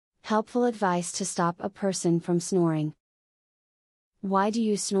Helpful advice to stop a person from snoring. Why do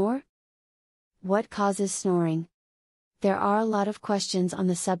you snore? What causes snoring? There are a lot of questions on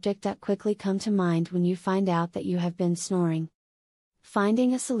the subject that quickly come to mind when you find out that you have been snoring.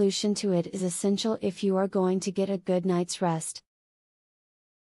 Finding a solution to it is essential if you are going to get a good night's rest.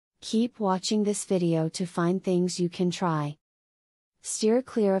 Keep watching this video to find things you can try. Steer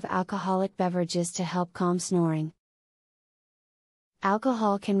clear of alcoholic beverages to help calm snoring.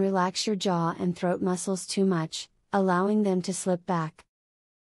 Alcohol can relax your jaw and throat muscles too much, allowing them to slip back.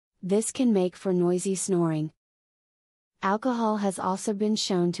 This can make for noisy snoring. Alcohol has also been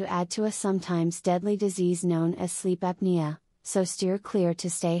shown to add to a sometimes deadly disease known as sleep apnea, so steer clear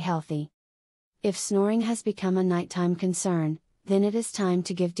to stay healthy. If snoring has become a nighttime concern, then it is time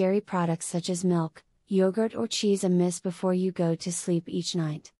to give dairy products such as milk, yogurt or cheese a miss before you go to sleep each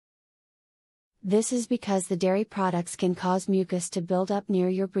night. This is because the dairy products can cause mucus to build up near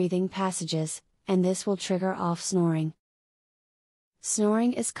your breathing passages, and this will trigger off snoring.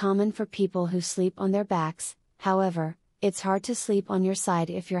 Snoring is common for people who sleep on their backs, however, it's hard to sleep on your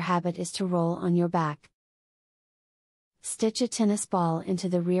side if your habit is to roll on your back. Stitch a tennis ball into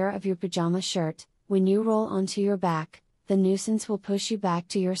the rear of your pajama shirt. When you roll onto your back, the nuisance will push you back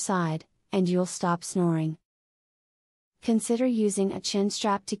to your side, and you'll stop snoring. Consider using a chin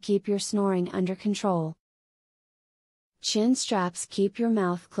strap to keep your snoring under control. Chin straps keep your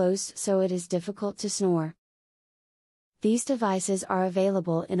mouth closed so it is difficult to snore. These devices are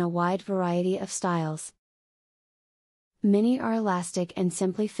available in a wide variety of styles. Many are elastic and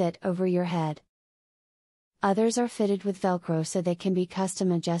simply fit over your head. Others are fitted with Velcro so they can be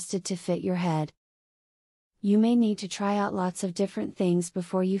custom adjusted to fit your head. You may need to try out lots of different things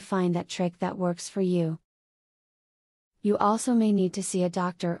before you find that trick that works for you. You also may need to see a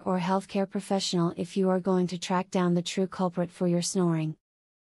doctor or healthcare professional if you are going to track down the true culprit for your snoring.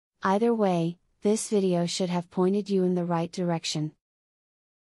 Either way, this video should have pointed you in the right direction.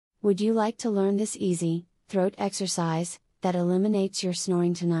 Would you like to learn this easy, throat exercise that eliminates your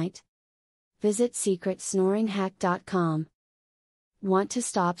snoring tonight? Visit secretsnoringhack.com. Want to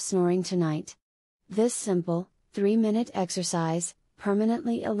stop snoring tonight? This simple, 3-minute exercise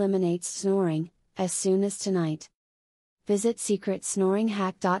permanently eliminates snoring as soon as tonight. Visit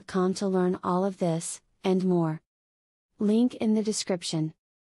secretsnoringhack.com to learn all of this, and more. Link in the description.